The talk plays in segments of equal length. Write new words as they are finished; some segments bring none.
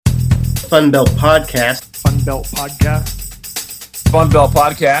Fun Belt Podcast. Fun Belt Podcast. Fun Belt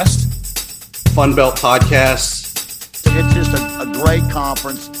Podcast. Fun Belt Podcast. It's just a great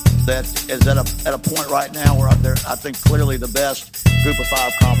conference that is at a point right now where I think clearly the best Group of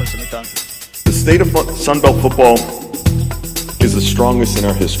Five conference in the country. The state of Sun Belt football is the strongest in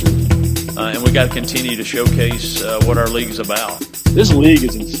our history. And we got to continue to showcase what our league is about. This league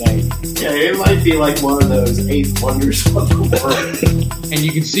is insane. Yeah, it might be like one of those 8 wonders of the world. And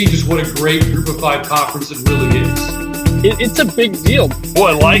you can see just what a great Group of Five conference it really is. It's a big deal.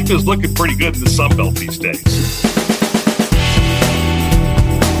 Boy, life is looking pretty good in the Sun Belt these days.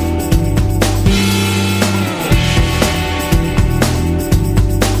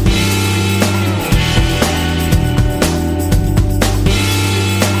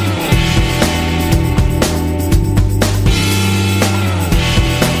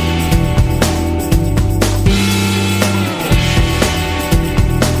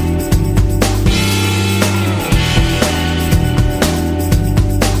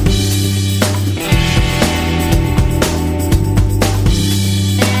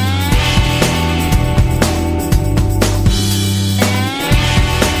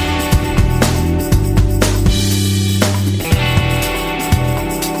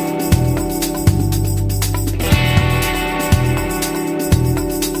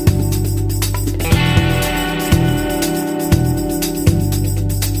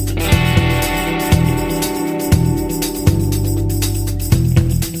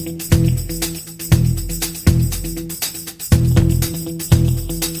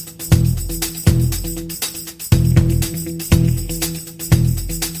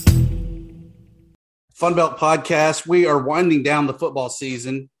 Fun Belt Podcast. We are winding down the football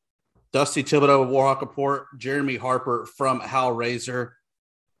season. Dusty Thibodeau of Warhawk Report, Jeremy Harper from Hal Razor.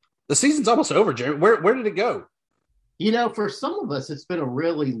 The season's almost over, Jeremy. Where did it go? You know, for some of us, it's been a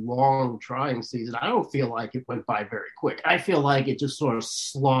really long, trying season. I don't feel like it went by very quick. I feel like it just sort of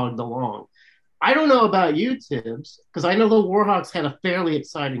slogged along. I don't know about you, Tibbs, because I know the Warhawks had a fairly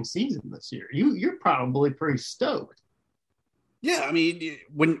exciting season this year. You're probably pretty stoked. Yeah, I mean,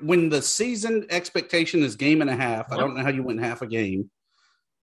 when the season expectation is game and a half, I don't know how you win half a game,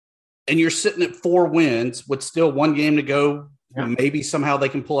 and you're sitting at 4 wins with still 1 game to go, maybe somehow they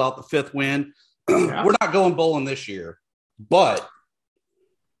can pull out the 5th win. We're not going bowling this year, but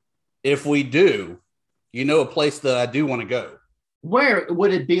if we do, you know a place that I do want to go. Where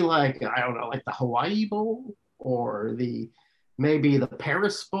would it be? Like, I don't know, like the Hawaii Bowl or maybe the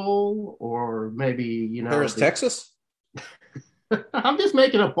Paris Bowl or maybe, you know. Paris, Texas? I'm just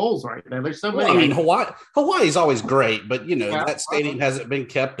making up bowls right now. There's so many. I mean, Hawaii's always great, but, you know, that stadium hasn't been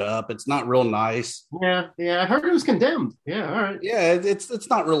kept up. It's not real nice. Yeah. I heard it was condemned. Yeah, all right. Yeah, it's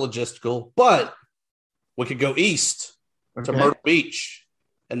not real logistical, but we could go east to Myrtle Beach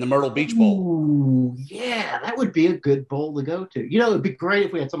and the Myrtle Beach Bowl. Ooh, yeah, that would be a good bowl to go to. You know, it'd be great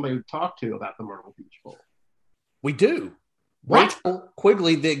if we had somebody to talk to about the Myrtle Beach Bowl. We do. What? Rachel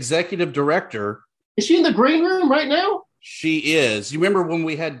Quigley, the executive director. Is she in the green room right now? She is. You remember when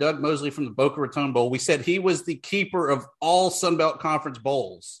we had Doug Mosley from the Boca Raton Bowl? We said he was the keeper of all Sun Belt Conference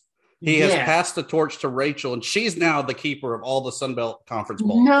bowls. He has passed the torch to Rachel, and she's now the keeper of all the Sun Belt Conference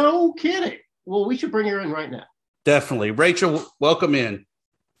bowls. No kidding. Well, we should bring her in right now. Definitely. Rachel, welcome in.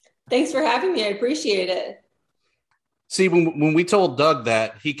 Thanks for having me. I appreciate it. See, when we told Doug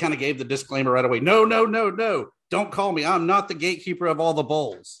that, he kind of gave the disclaimer right away. No. Don't call me. I'm not the gatekeeper of all the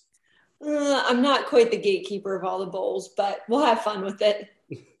bowls. I'm not quite the gatekeeper of all the bowls, but we'll have fun with it.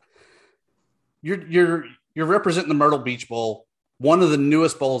 You're representing the Myrtle Beach Bowl, one of the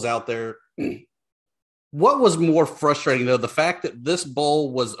newest bowls out there. What was more frustrating, though, the fact that this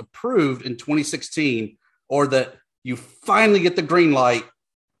bowl was approved in 2016 or that you finally get the green light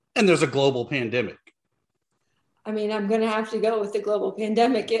and there's a global pandemic? I mean, I'm going to have to go with the global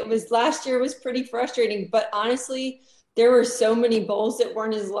pandemic. Last year was pretty frustrating, but honestly, there were so many bowls that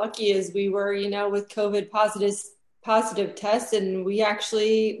weren't as lucky as we were, you know, with COVID positive tests, and we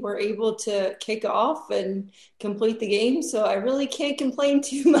actually were able to kick off and complete the game. So I really can't complain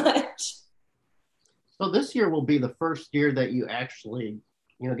too much. So this year will be the first year that you actually,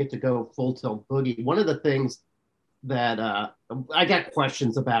 you know, get to go full tilt boogie. One of the things that I got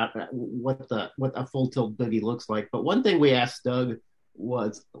questions about what a full tilt boogie looks like, but one thing we asked Doug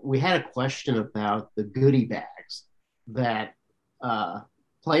was we had a question about the goodie bags that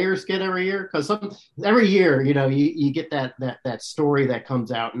players get every year, because every year, you know, you get that story that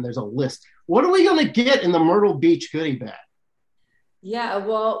comes out and there's a list. What are we going to get in the Myrtle Beach goodie bag? Yeah,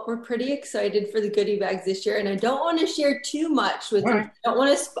 well, we're pretty excited for the goodie bags this year, and I don't want to share too much with them.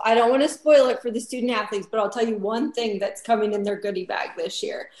 I don't want to spoil it for the student athletes, but I'll tell you one thing that's coming in their goodie bag this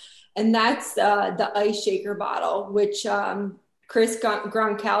year. and that's the ice shaker bottle, which Chris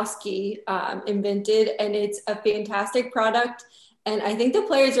Gronkowski invented, and it's a fantastic product. And I think the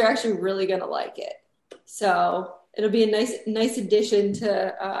players are actually really going to like it. So it'll be a nice addition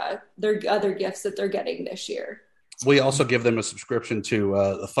to their other gifts that they're getting this year. We also give them a subscription to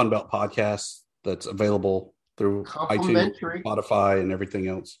the Funbelt podcast that's available through iTunes, Spotify, and everything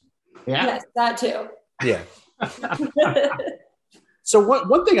else. Yeah. Yes, that too. Yeah. So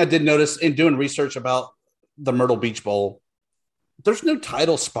one thing I did notice in doing research about the Myrtle Beach Bowl, there's no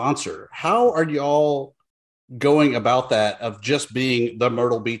title sponsor. How are y'all going about that of just being the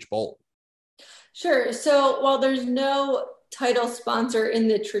Myrtle Beach Bowl? Sure. So while there's no title sponsor in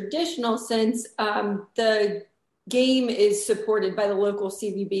the traditional sense, the game is supported by the local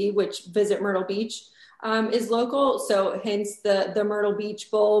CVB, which Visit Myrtle Beach is local. So hence the Myrtle Beach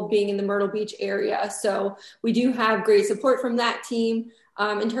Bowl being in the Myrtle Beach area. So we do have great support from that team.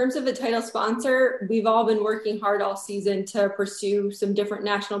 In terms of a title sponsor, we've all been working hard all season to pursue some different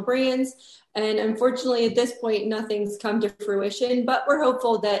national brands. And unfortunately, at this point, nothing's come to fruition, but we're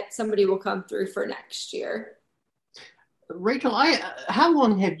hopeful that somebody will come through for next year. Rachel, how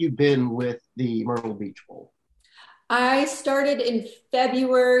long have you been with the Myrtle Beach Bowl? I started in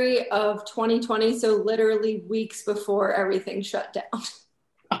February of 2020, so literally weeks before everything shut down.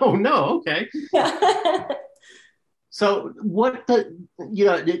 Oh, no. Okay. Yeah. So we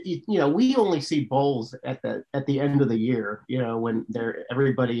only see bowls at the end of the year, when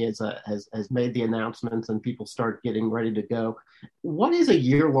everybody has made the announcements and people start getting ready to go. What is a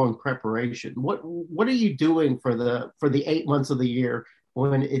year-long preparation? What are you doing for the 8 months of the year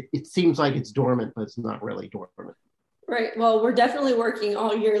when it seems like it's dormant, but it's not really dormant? Right. Well, we're definitely working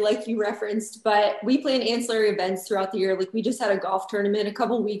all year, like you referenced, but we plan ancillary events throughout the year. Like we just had a golf tournament a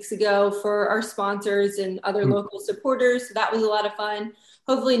couple weeks ago for our sponsors and other local supporters. So that was a lot of fun.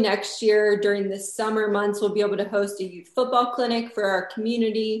 Hopefully next year during the summer months, we'll be able to host a youth football clinic for our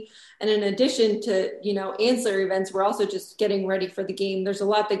community. And in addition to, ancillary events, we're also just getting ready for the game. There's a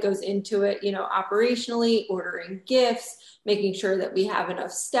lot that goes into it, operationally, ordering gifts, making sure that we have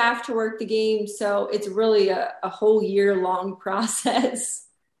enough staff to work the game. So it's really a whole year-long process.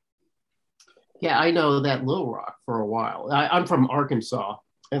 Yeah, I know that Little Rock for a while. I'm from Arkansas,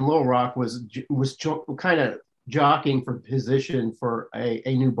 and Little Rock was kind of jockeying for position for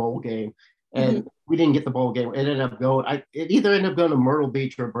a new bowl game, and we didn't get the bowl game. It ended up going. It either ended up going to Myrtle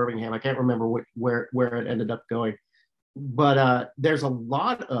Beach or Birmingham. I can't remember where it ended up going. But there's a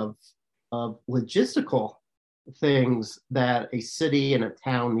lot of logistical things that a city and a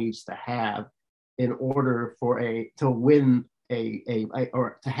town needs to have in order to win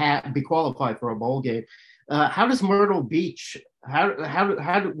or to be qualified for a bowl game. How does Myrtle Beach?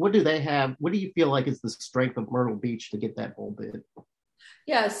 What do they have? What do you feel like is the strength of Myrtle Beach to get that bowl bid?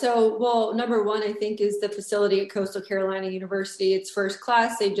 Yeah, so, well, number one, I think, is the facility at Coastal Carolina University. It's first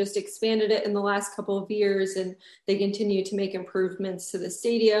class. They just expanded it in the last couple of years, and they continue to make improvements to the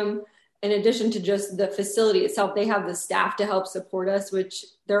stadium. In addition to just the facility itself, they have the staff to help support us, which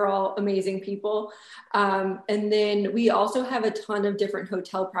they're all amazing people. And then we also have a ton of different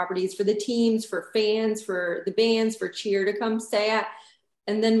hotel properties for the teams, for fans, for the bands, for cheer to come stay at.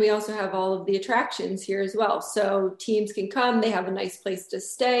 And then we also have all of the attractions here as well. So teams can come, they have a nice place to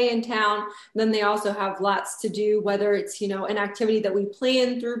stay in town. And then they also have lots to do, whether it's, an activity that we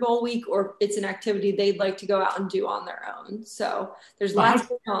plan through bowl week, or it's an activity they'd like to go out and do on their own. So there's lots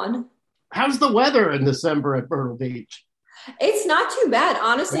going on. How's the weather in December at Myrtle Beach? It's not too bad.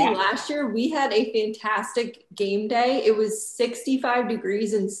 Honestly, Last year we had a fantastic game day. It was 65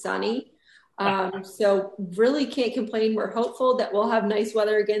 degrees and sunny. So really can't complain. We're hopeful that we'll have nice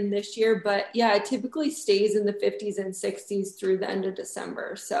weather again this year. But yeah, it typically stays in the 50s and 60s through the end of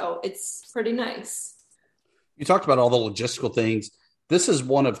December. So it's pretty nice. You talked about all the logistical things. This is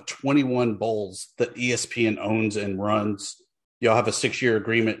one of 21 bowls that ESPN owns and runs. Y'all have a 6-year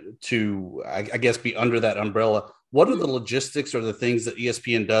agreement to, I guess, be under that umbrella. What are the logistics or the things that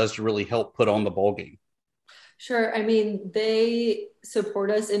ESPN does to really help put on the bowl game? Sure. I mean, they support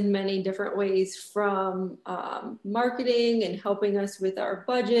us in many different ways, from marketing and helping us with our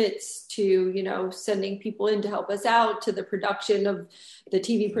budgets to, sending people in to help us out, to the production of the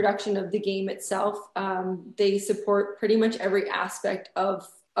TV production of the game itself. They support pretty much every aspect of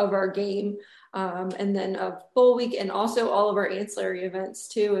our game. And then of bowl week, and also all of our ancillary events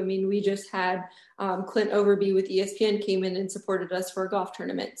too. I mean, we just had Clint Overby with ESPN came in and supported us for a golf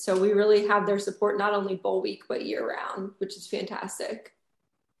tournament. So we really have their support, not only bowl week, but year round, which is fantastic.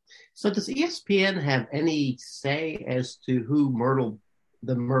 So does ESPN have any say as to who Myrtle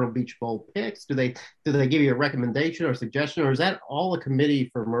the Myrtle Beach Bowl picks? Do they give you a recommendation or suggestion, or is that all a committee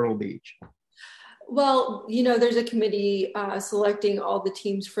for Myrtle Beach? Well, there's a committee selecting all the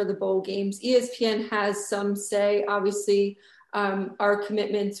teams for the bowl games. ESPN has some say. Obviously, our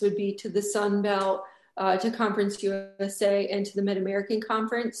commitments would be to the Sun Belt, to Conference USA, and to the Mid-American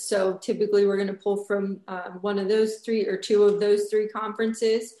Conference. So typically we're going to pull from one of those three or two of those three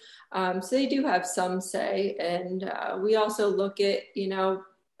conferences. So they do have some say. And we also look at,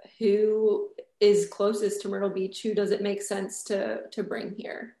 who is closest to Myrtle Beach, who does it make sense to bring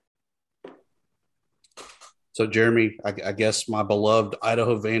here. So, Jeremy, I guess my beloved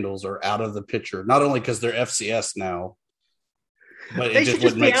Idaho Vandals are out of the picture, not only because they're FCS now, but they should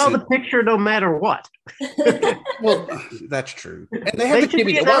just be out of the picture no matter what. Well, that's true. And they have the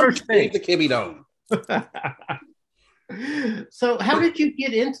Kibby Dome. The Kibby Dome. So, how did you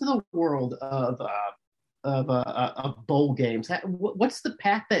get into the world of bowl games? What's the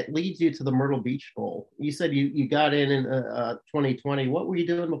path that leads you to the Myrtle Beach Bowl? You said you got in 2020. What were you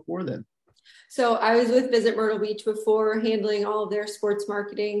doing before then? So I was with Visit Myrtle Beach before, handling all of their sports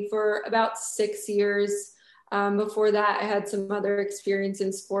marketing for about 6 years. Before that, I had some other experience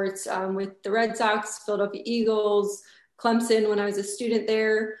in sports with the Red Sox, Philadelphia Eagles, Clemson when I was a student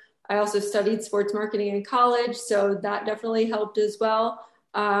there. I also studied sports marketing in college, so that definitely helped as well.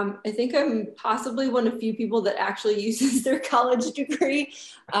 I think I'm possibly one of few people that actually uses their college degree.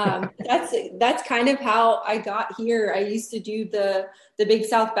 That's kind of how I got here. I used to do the Big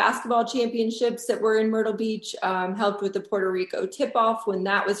South basketball championships that were in Myrtle Beach, helped with the Puerto Rico tip-off when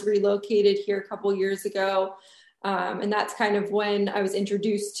that was relocated here a couple years ago. And that's kind of when I was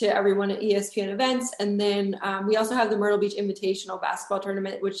introduced to everyone at ESPN events. And then we also have the Myrtle Beach Invitational basketball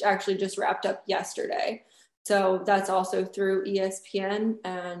tournament, which actually just wrapped up yesterday. So that's also through ESPN,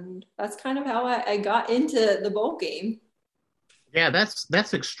 and that's kind of how I got into the bowl game. Yeah,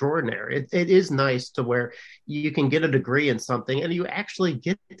 that's extraordinary. It is nice to where you can get a degree in something and you actually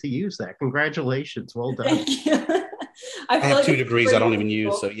get to use that. Congratulations. Well done. Thank you. I have like 2 degrees I don't even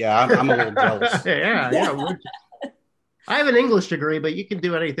use, so yeah, I'm a little jealous. Yeah. I have an English degree, but you can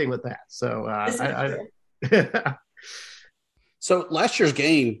do anything with that. So, So last year's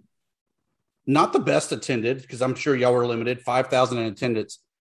game, not the best attended, because I'm sure y'all were limited, 5,000 in attendance,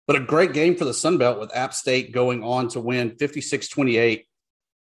 but a great game for the Sun Belt with App State going on to win 56-28.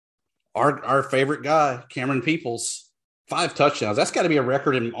 Our favorite guy, Cameron Peoples, 5 touchdowns. That's got to be a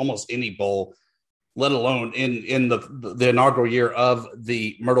record in almost any bowl, let alone in the inaugural year of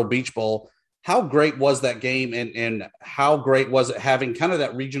the Myrtle Beach Bowl. How great was that game, and how great was it having kind of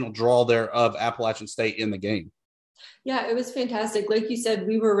that regional draw there of Appalachian State in the game? Yeah, it was fantastic. Like you said,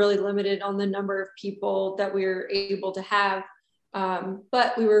 we were really limited on the number of people that we were able to have.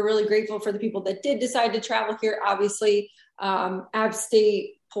 But we were really grateful for the people that did decide to travel here. Obviously, App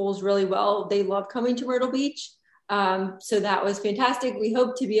State pulls really well. They love coming to Myrtle Beach. So that was fantastic. We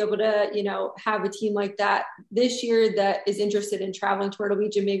hope to be able to, have a team like that this year that is interested in traveling to Myrtle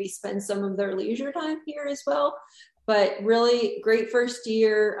Beach and maybe spend some of their leisure time here as well. But really great first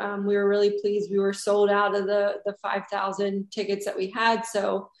year. We were really pleased. We were sold out of the 5,000 tickets that we had.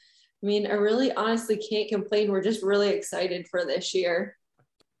 So, I really honestly can't complain. We're just really excited for this year.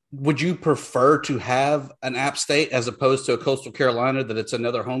 Would you prefer to have an App State as opposed to a Coastal Carolina, that it's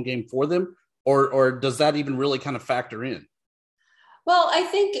another home game for them? Or does that even really kind of factor in? Well, I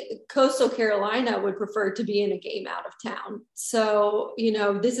think Coastal Carolina would prefer to be in a game out of town. So,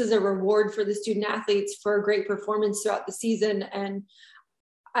 this is a reward for the student athletes for a great performance throughout the season. And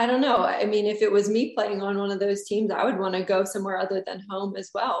I don't know. If it was me playing on one of those teams, I would want to go somewhere other than home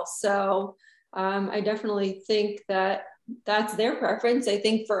as well. So I definitely think that that's their preference. I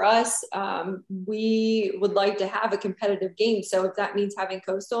think for us, we would like to have a competitive game. So if that means having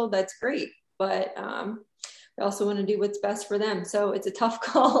Coastal, that's great. But we also want to do what's best for them. So it's a tough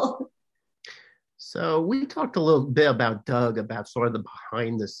call. So we talked a little bit about Doug, about sort of the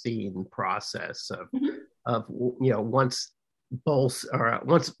behind the scene process of once bowls, or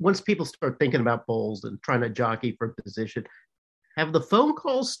once people start thinking about bowls and trying to jockey for position, have the phone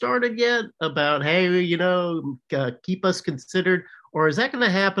calls started yet about, hey, keep us considered, or is that going to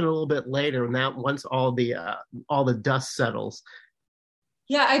happen a little bit later now once all the dust settles?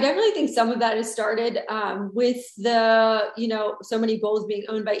 Yeah, I definitely think some of that has started with the, so many bowls being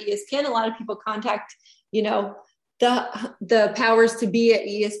owned by ESPN. A lot of people contact, the powers to be at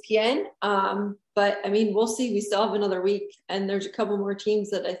ESPN. But we'll see. We still have another week, and there's a couple more teams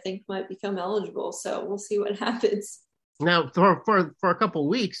that I think might become eligible. So we'll see what happens. Now, for a couple of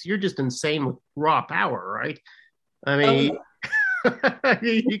weeks, you're just insane with raw power, right?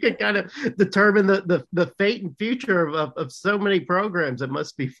 You could kind of determine the fate and future of so many programs. It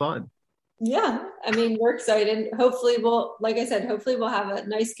must be fun. Yeah, I mean, we're excited. Hopefully like I said, hopefully we'll have a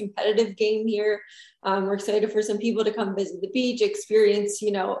nice competitive game here. We're excited for some people to come visit the beach, experience,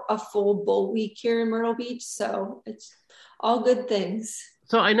 a full bowl week here in Myrtle Beach. So it's all good things.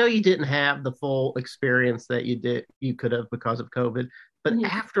 So I know you didn't have the full experience that you could have because of COVID, but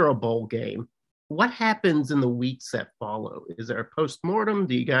after a bowl game, what happens in the weeks that follow? Is there a postmortem?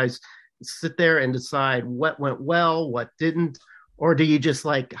 Do you guys sit there and decide what went well, what didn't? Or do you just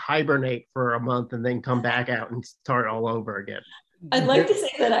hibernate for a month and then come back out and start all over again? I'd like to say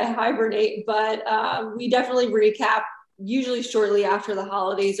that I hibernate, but we definitely recap usually shortly after the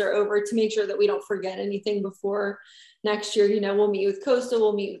holidays are over to make sure that we don't forget anything before next year. We'll meet with Coastal,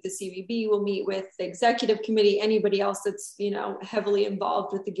 we'll meet with the CVB, we'll meet with the executive committee, anybody else that's, heavily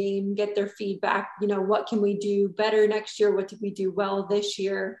involved with the game, get their feedback. What can we do better next year? What did we do well this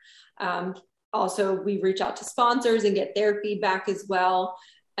year? Also, we reach out to sponsors and get their feedback as well.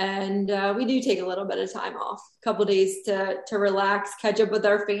 And we do take a little bit of time off, a couple of days to relax, catch up with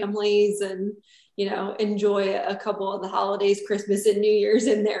our families and, enjoy a couple of the holidays, Christmas and New Year's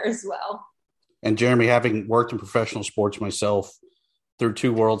in there as well. And Jeremy, having worked in professional sports myself through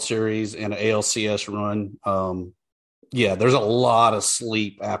 2 World Series and an ALCS run, there's a lot of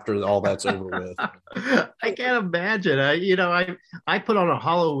sleep after all that's over with. I can't imagine. I put on a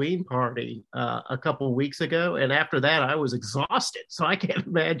Halloween party a couple of weeks ago, and after that, I was exhausted. So I can't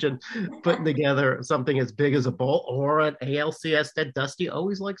imagine putting together something as big as a bowl or an ALCS that Dusty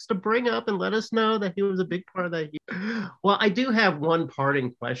always likes to bring up and let us know that he was a big part of that. Well, I do have one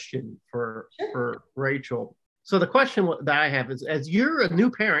parting question for Rachel. So the question that I have is, as you're a new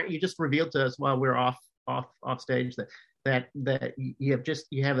parent, you just revealed to us while we're off stage that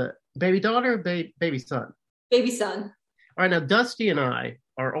you have a baby daughter, baby son. Baby son. All right, now Dusty and I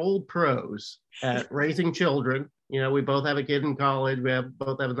are old pros at raising children. We both have a kid in college.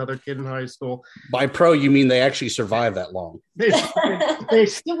 Both have another kid in high school. By pro, you mean they actually survive that long? They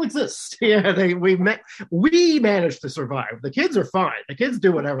still exist. Yeah, we managed to survive. The kids are fine. The kids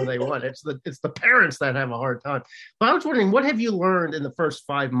do whatever they want. It's the parents that have a hard time. But I was wondering, what have you learned in the first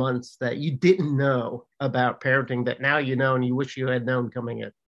 5 months that you didn't know about parenting that now you know and you wish you had known coming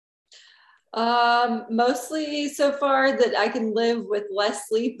in? Mostly so far that I can live with less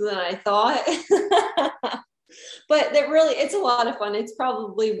sleep than I thought. But it's a lot of fun. It's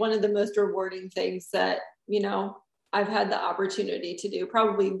probably one of the most rewarding things that, I've had the opportunity to do,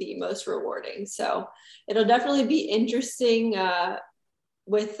 probably the most rewarding. So it'll definitely be interesting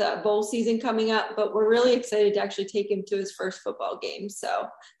with bowl season coming up, but we're really excited to actually take him to his first football game. So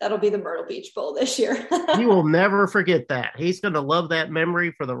that'll be the Myrtle Beach Bowl this year. He will never forget that. He's going to love that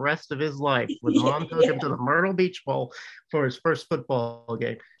memory for the rest of his life when Mom took him to the Myrtle Beach Bowl for his first football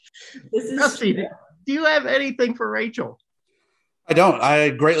game. Dusty, do you have anything for Rachel? I don't. I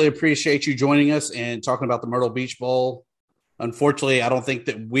greatly appreciate you joining us and talking about the Myrtle Beach Bowl. Unfortunately, I don't think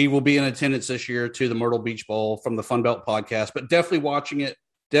that we will be in attendance this year to the Myrtle Beach Bowl from the Fun Belt podcast, but definitely watching it,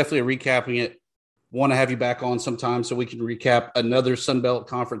 definitely recapping it. Want to have you back on sometime so we can recap another Sun Belt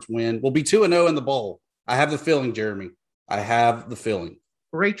Conference win. We'll be 2-0 in the bowl. I have the feeling, Jeremy. I have the feeling.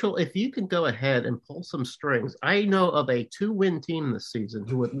 Rachel, if you can go ahead and pull some strings, I know of a 2-win team this season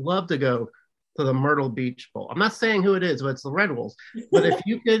who would love to go to the Myrtle Beach Bowl. I'm not saying who it is, but it's the Red Wolves. But if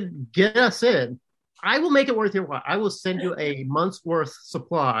you could get us in, I will make it worth your while. I will send you a month's worth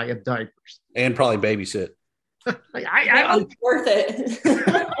supply of diapers. And probably babysit. I'm worth it.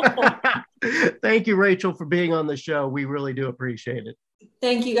 Thank you, Rachel, for being on the show. We really do appreciate it.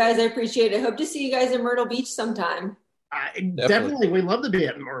 Thank you, guys. I appreciate it. Hope to see you guys in Myrtle Beach sometime. Definitely. We'd love to be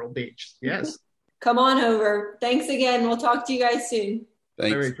at Myrtle Beach. Yes. Come on over. Thanks again. We'll talk to you guys soon.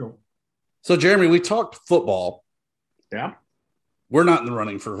 Thanks. Bye, Rachel. So, Jeremy, we talked football. Yeah. We're not in the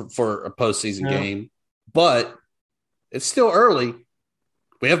running for a postseason game, but it's still early.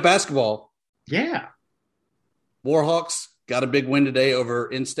 We have basketball. Yeah. Warhawks got a big win today over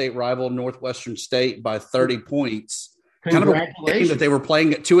in-state rival Northwestern State by 30 points. Kind of a game that they were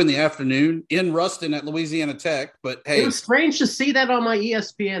playing at 2 in in Ruston at Louisiana Tech. But hey, it was strange to see that on my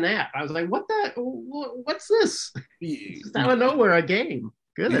ESPN app. I was like, what's this? Just out of nowhere, a game.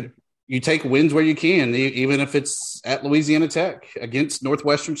 Good. You take wins where you can, even if it's at Louisiana Tech against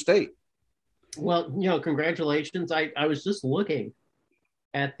Northwestern State. Well, congratulations. I was just looking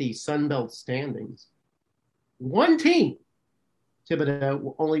at the Sun Belt standings. One team,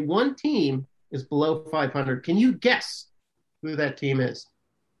 Thibodeau, only one team is below 500. Can you guess who that team is?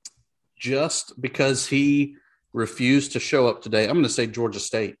 Just because he refused to show up today, I'm going to say Georgia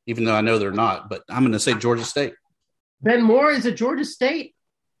State, even though I know they're not, but I'm going to say Georgia State. Ben Moore is at Georgia State.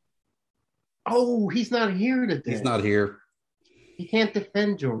 Oh, he's not here today. He's not here. He can't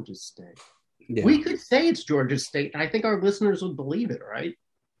defend Georgia State. Yeah. We could say it's Georgia State. I think our listeners would believe it, right?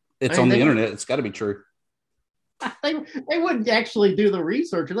 It's on the internet. It's got to be true. They wouldn't actually do the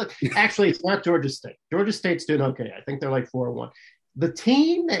research. Look, actually, it's not Georgia State. Georgia State's doing okay. I think they're like 4-1. The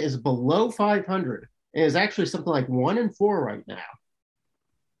team that is below 500 and is actually something like 1-4 right now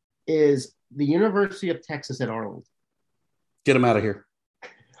is the University of Texas at Arlington. Get them out of here.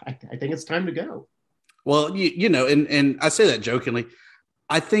 I think it's time to go. Well, you know, and I say that jokingly.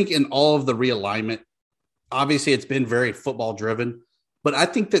 I think in all of the realignment, obviously it's been very football driven, but I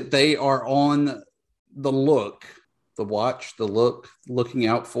think that they are on the looking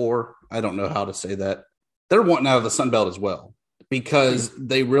out for. I don't know how to say that. They're wanting out of the Sun Belt as well because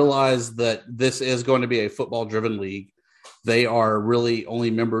they realize that this is going to be a football driven league. They are really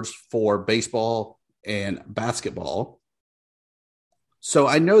only members for baseball and basketball. So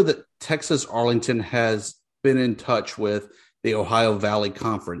I know that Texas Arlington has been in touch with the Ohio Valley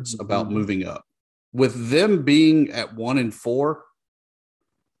Conference about moving up. With them being at 1-4,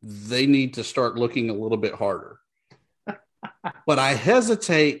 they need to start looking a little bit harder. But I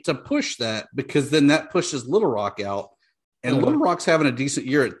hesitate to push that because then that pushes Little Rock out. And Little Rock's having a decent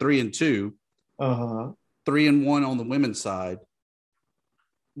year at 3-2, 3-1 on the women's side.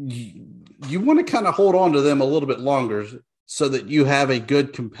 You want to kind of hold on to them a little bit longer so that you have a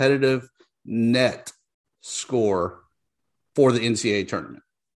good competitive net score for the NCAA tournament.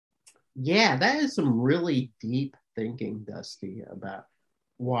 Yeah, that is some really deep thinking, Dusty, about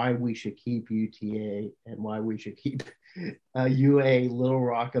why we should keep UTA and why we should keep UA Little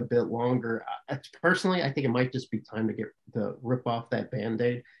Rock a bit longer. Personally, I think it might just be time to rip off that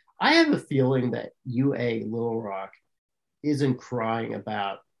Band-Aid. I have a feeling that UA Little Rock isn't crying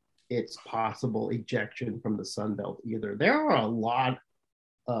about its possible ejection from the Sun Belt either. There are a lot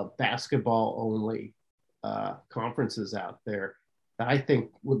of basketball-only conferences out there that I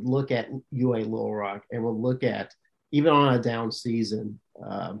think would look at UA Little Rock and would look at, even on a down season,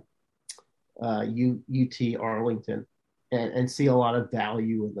 UT Arlington and see a lot of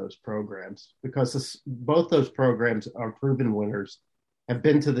value in those programs because both those programs are proven winners, have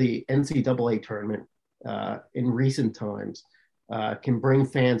been to the NCAA tournament in recent times, can bring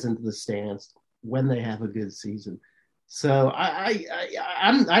fans into the stands when they have a good season. So I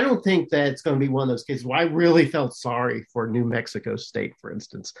don't think that it's going to be one of those cases where I really felt sorry for New Mexico State, for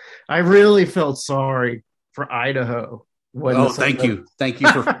instance. I really felt sorry for Idaho. Thank you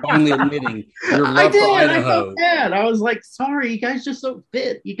for finally admitting your love for Idaho. I felt bad. I was like, sorry, you guys just don't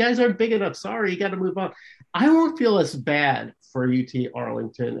fit. You guys aren't big enough. Sorry, you got to move on. I won't feel as bad for UT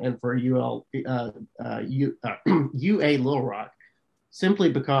Arlington and for UA Little Rock,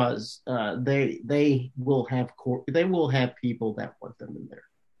 simply because they will have people that want them in there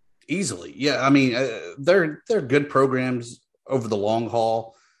easily. Yeah, I mean they're good programs over the long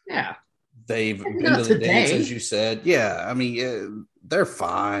haul. Yeah. They've been to the dance, as you said. Yeah, I mean, they're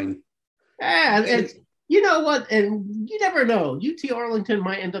fine. Yeah, and you know what? And you never know. UT Arlington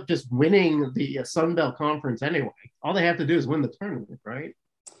might end up just winning the Sun Belt Conference anyway. All they have to do is win the tournament, right?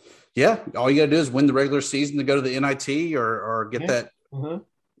 Yeah, all you got to do is win the regular season to go to the NIT or get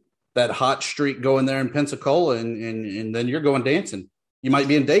that hot streak going there in Pensacola, and then you're going dancing. You might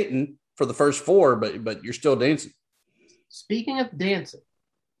be in Dayton for the first four, but you're still dancing. Speaking of dancing,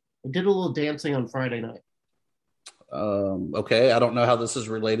 I did a little dancing on Friday night. Okay. I don't know how this is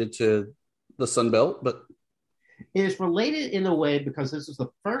related to the Sun Belt, but it is related in a way because this is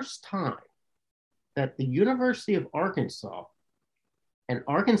the first time that the University of Arkansas and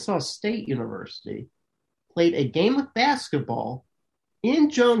Arkansas State University played a game of basketball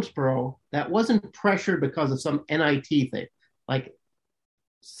in Jonesboro that wasn't pressured because of some NIT thing. Like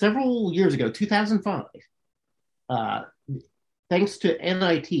several years ago, 2005, thanks to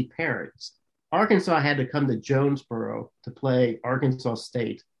NIT parents, Arkansas had to come to Jonesboro to play Arkansas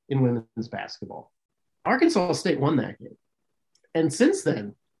State in women's basketball. Arkansas State won that game. And since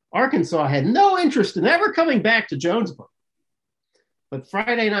then, Arkansas had no interest in ever coming back to Jonesboro. But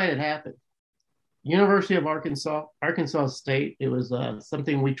Friday night it happened. University of Arkansas, Arkansas State, it was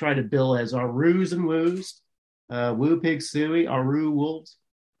something we try to bill as our Roos and Woos, Woo Pig Suey, our Roo Wolves.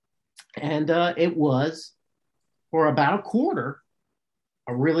 And it was, for about a quarter,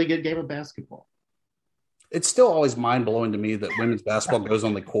 a really good game of basketball. It's still always mind-blowing to me that women's basketball goes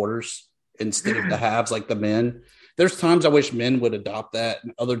on the quarters instead of the halves like the men. There's times I wish men would adopt that,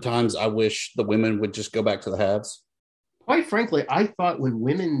 and other times I wish the women would just go back to the halves. Quite frankly, I thought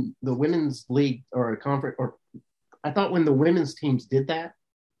when the women's league or a conference, or I thought when the women's teams did that,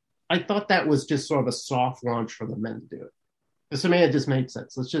 I thought that was just sort of a soft launch for the men to do it. Because to me, it just made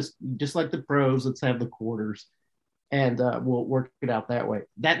sense. Let's just like the pros, let's have the quarters, and we'll work it out that way.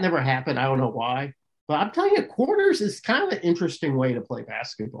 That never happened. I don't know why. But I'm telling you, quarters is kind of an interesting way to play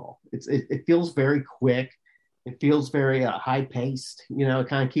basketball. It feels very quick. It feels very high paced. It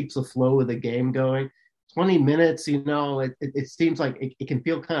kind of keeps the flow of the game going. 20 minutes, it seems like it can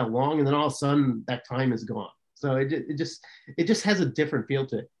feel kind of long, and then all of a sudden that time is gone. So it just has a different feel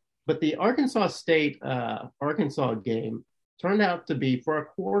to it. But the Arkansas State Arkansas game turned out to be, for a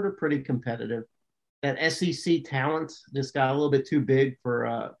quarter, pretty competitive. That SEC talent just got a little bit too big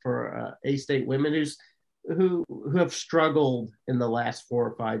for A-State women who have struggled in the last 4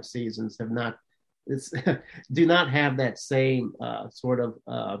 or 5 seasons, do not have that same sort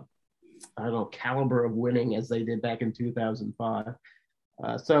of caliber of winning as they did back in 2005.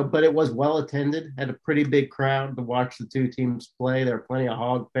 But it was well attended, had a pretty big crowd to watch the two teams play. There are plenty of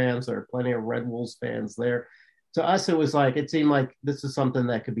Hog fans, there are plenty of Red Wolves fans there. To us, it seemed like this is something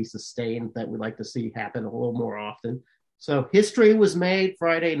that could be sustained, that we'd like to see happen a little more often. So history was made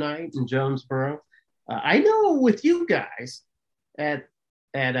Friday night in Jonesboro. I know with you guys at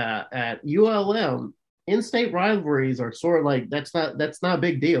ULM, in-state rivalries are sort of like that's not a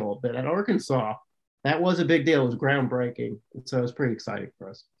big deal, but at Arkansas, that was a big deal. It was groundbreaking, so it was pretty exciting for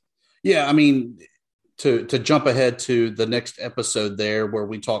us. Yeah, I mean, to jump ahead to the next episode there where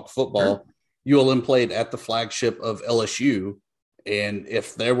we talk football. Sure. ULM played at the flagship of LSU, and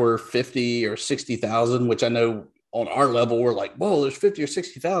if there were 50 or 60,000, which I know on our level we're like, whoa, there's 50 or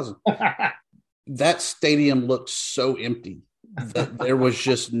 60,000. That stadium looked so empty that there was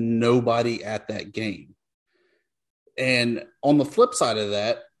just nobody at that game. And on the flip side of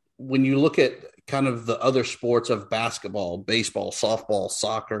that, when you look at kind of the other sports of basketball, baseball, softball,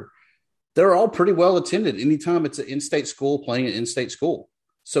 soccer, they're all pretty well attended anytime it's an in-state school playing an in-state school.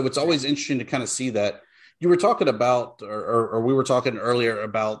 So it's always interesting to kind of see that. You were talking about, or we were talking earlier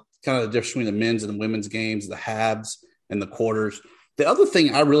about kind of the difference between the men's and the women's games, the halves and the quarters. The other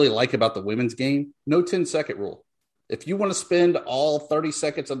thing I really like about the women's game, no 10-second rule. If you want to spend all 30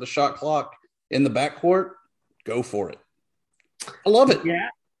 seconds of the shot clock in the backcourt, go for it. I love it. Yeah.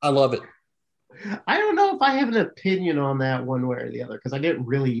 I love it. I don't know if I have an opinion on that one way or the other, because I didn't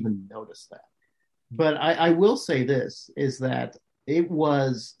really even notice that. But I will say this, is that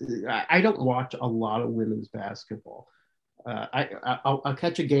I don't watch a lot of women's basketball. I'll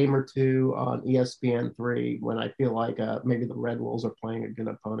catch a game or two on ESPN3 when I feel like maybe the Red Wolves are playing a good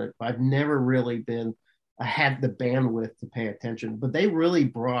opponent. But I've never really had the bandwidth to pay attention. But they really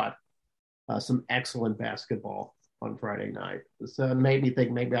brought some excellent basketball on Friday night. So it made me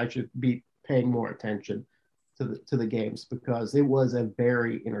think maybe I should be paying more attention to the games, because it was a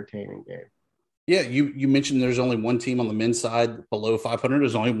very entertaining game. Yeah, you mentioned there's only one team on the men's side below 500.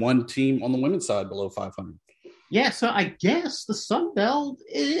 There's only one team on the women's side below 500. Yeah, so I guess the Sun Belt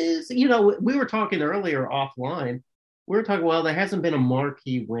is, we were talking earlier offline. We were talking, well, there hasn't been a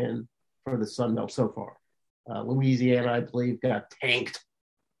marquee win for the Sun Belt so far. Louisiana, I believe, got tanked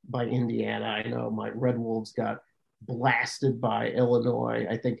by Indiana. I know my Red Wolves got blasted by Illinois.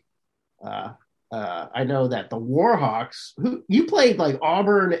 I think I know that the Warhawks, who you played like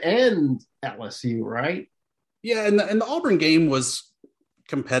Auburn and LSU, right? Yeah, and the Auburn game was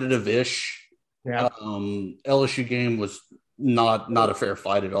competitive-ish. Yeah. LSU game was not a fair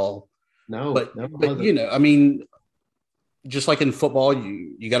fight at all. No, but I mean, just like in football,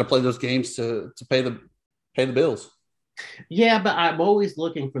 you got to play those games to pay the bills. Yeah, but I'm always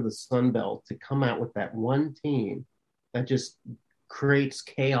looking for the Sun Belt to come out with that one team that just creates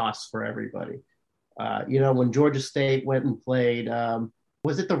chaos for everybody. When Georgia State went and played,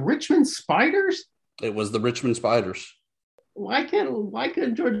 was it the Richmond Spiders? It was the Richmond Spiders. Why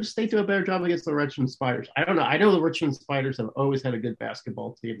couldn't Georgia State do a better job against the Richmond Spiders? I don't know. I know the Richmond Spiders have always had a good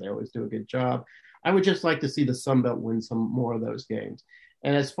basketball team. They always do a good job. I would just like to see the Sun Belt win some more of those games.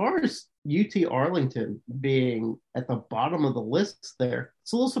 And as far as UT Arlington being at the bottom of the list there,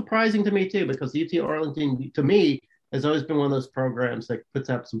 it's a little surprising to me too, because UT Arlington, to me, has always been one of those programs that puts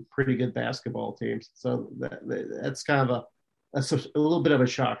out some pretty good basketball teams. So that's kind of a little bit of a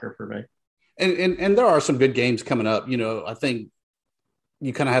shocker for me. And there are some good games coming up. I think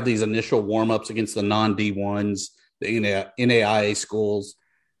you kind of have these initial warm-ups against the non-D1s, the NAIA schools.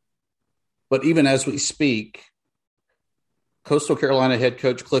 But even as we speak, Coastal Carolina head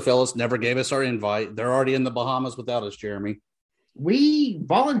coach Cliff Ellis never gave us our invite. They're already in the Bahamas without us, Jeremy. We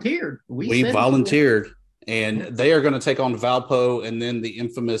volunteered. We volunteered. And they are going to take on Valpo and then the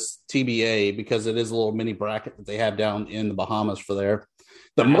infamous TBA, because it is a little mini bracket that they have down in the Bahamas for there.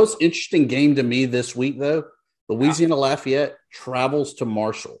 The most interesting game to me this week, though, Louisiana Lafayette travels to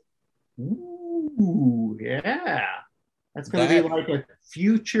Marshall. Ooh, yeah. That's going to be like a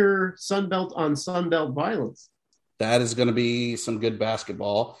future Sunbelt on Sunbelt violence. That is going to be some good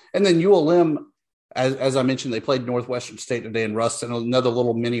basketball. And then ULM, as I mentioned, they played Northwestern State today in Ruston, another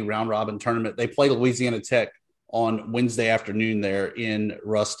little mini round robin tournament. They play Louisiana Tech on Wednesday afternoon there in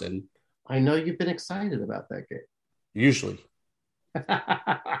Ruston. I know you've been excited about that game. Usually.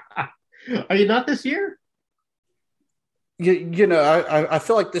 Are you not this year? You know, I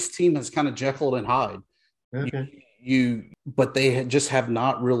feel like this team has kind of Jekyll and Hyde. Okay. But they just have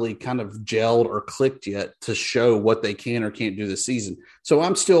not really kind of gelled or clicked yet to show what they can or can't do this season. So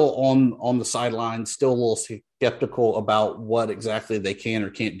I'm still on the sidelines, still a little skeptical about what exactly they can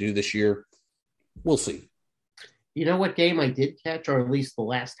or can't do this year. We'll see. You know what game I did catch, or at least the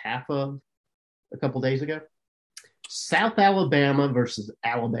last half of a couple days ago? South Alabama versus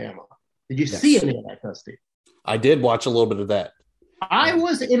Alabama. Did you see any of that, Dusty? I did watch a little bit of that. I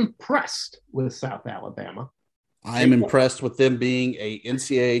was impressed with South Alabama. I am impressed with them being a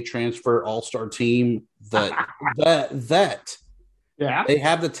NCAA transfer all-star team that they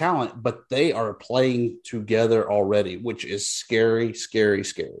have the talent, but they are playing together already, which is scary, scary,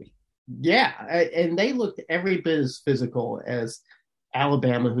 scary. Yeah, and they looked every bit as physical as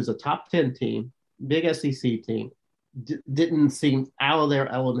Alabama, who's a top 10 team, big SEC team, didn't seem out of their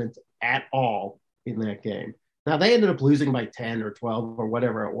element at all in that game. Now, they ended up losing by 10 or 12 or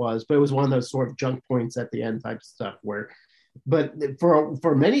whatever it was, but it was one of those sort of junk points at the end type stuff but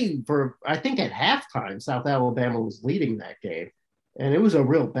I think at halftime, South Alabama was leading that game, and it was a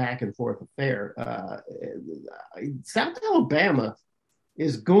real back and forth affair. South Alabama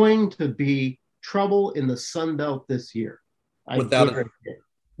is going to be trouble in the Sun Belt this year.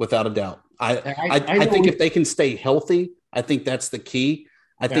 Without a doubt. I think if they can stay healthy, I think that's the key.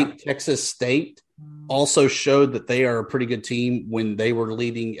 I think Texas State also showed that they are a pretty good team when they were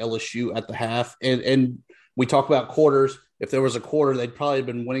leading LSU at the half. And we talk about quarters. If there was a quarter, they'd probably have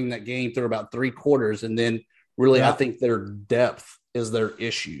been winning that game through about 3 quarters. And then really, I think their depth is their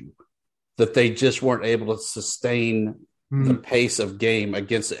issue, that they just weren't able to sustain the pace of game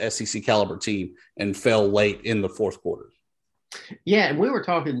against the SEC caliber team and fell late in the fourth quarter. Yeah, and we were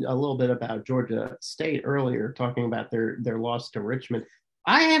talking a little bit about Georgia State earlier, talking about their loss to Richmond.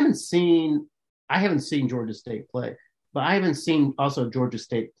 I haven't seen Georgia State play, but I haven't seen also Georgia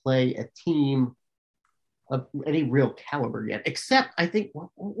State play a team of any real caliber yet, except I think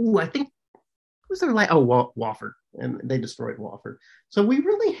who's their Wofford, and they destroyed Wofford. So we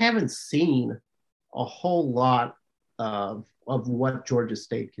really haven't seen a whole lot of what Georgia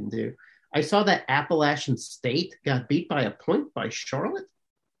State can do. I saw that Appalachian State got beat by a point by Charlotte.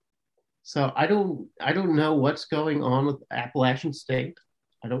 So I don't know what's going on with Appalachian State.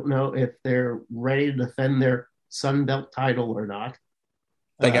 I don't know if they're ready to defend their Sun Belt title or not.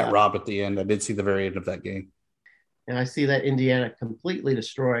 They got robbed at the end. I did see the very end of that game. And I see that Indiana completely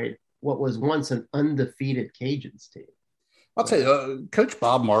destroyed what was once an undefeated Cajuns team. I'll tell you, Coach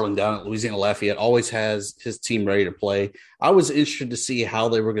Bob Marlin down at Louisiana Lafayette always has his team ready to play. I was interested to see how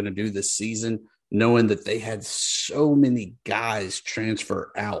they were going to do this season, knowing that they had so many guys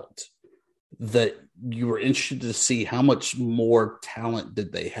transfer out, that you were interested to see how much more talent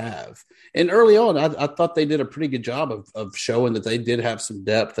did they have. And early on, I thought they did a pretty good job of showing that they did have some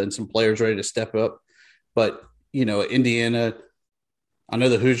depth and some players ready to step up. But, you know, Indiana, I know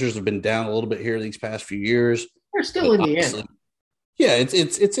the Hoosiers have been down a little bit here these past few years. They're still Indiana. Yeah,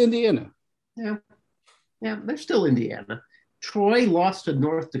 it's Indiana. Yeah, they're still Indiana. Troy lost to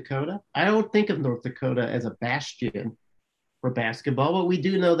North Dakota. I don't think of North Dakota as a bastion for basketball, but we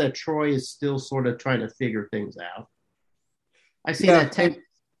do know that Troy is still sort of trying to figure things out. I see that.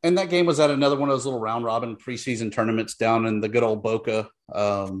 And that game was at another one of those little round robin preseason tournaments down in the good old Boca.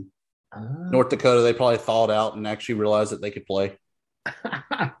 North Dakota, they probably thawed out and actually realized that they could play.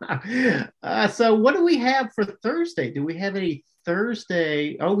 So what do we have for Thursday? Do we have any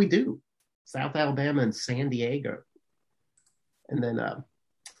Thursday? Oh, we do. South Alabama and San Diego. And then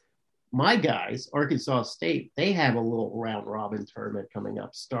my guys, Arkansas State, they have a little round robin tournament coming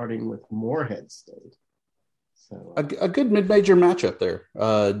up, starting with Morehead State. So a good mid-major matchup there.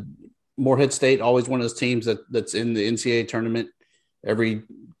 Morehead State, always one of those teams that's in the NCAA tournament every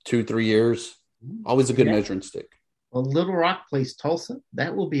 2-3 years. Always a good measuring stick. Well, Little Rock plays Tulsa.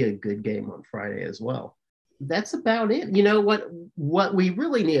 That will be a good game on Friday as well. That's about it. You know what we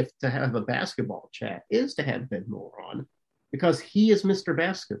really need to have a basketball chat is to have Ben Moore on, because he is Mr.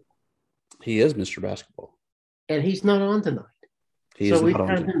 Basketball. He is Mr. Basketball. And he's not on tonight. So we've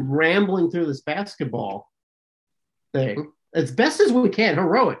kind of been rambling through this basketball thing as best as we can,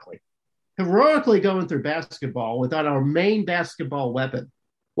 heroically going through basketball without our main basketball weapon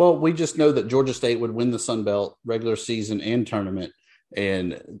Well, we just know that Georgia State would win the Sun Belt regular season and tournament,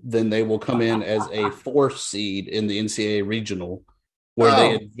 and then they will come in as a 4th seed in the NCAA regional, where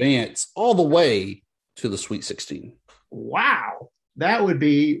they advance all the way to the Sweet 16. Wow, that would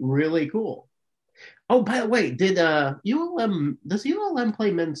be really cool. Oh, by the way, does ULM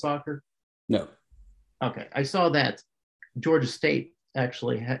play men's soccer? No. Okay, I saw that Georgia State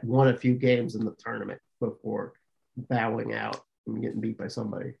actually had won a few games in the tournament before bowing out and getting beat by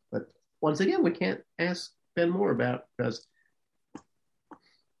somebody. But once again, we can't ask Ben Moore about because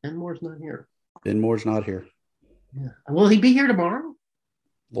Ben Moore's not here. Ben Moore's not here. Yeah. Will he be here tomorrow?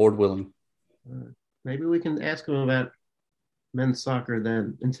 Lord willing. Maybe we can ask him about men's soccer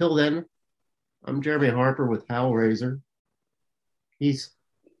then. Until then, I'm Jeremy Harper with Hellraiser. He's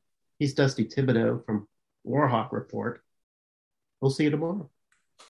Dusty Thibodeau from Warhawk Report. We'll see you tomorrow.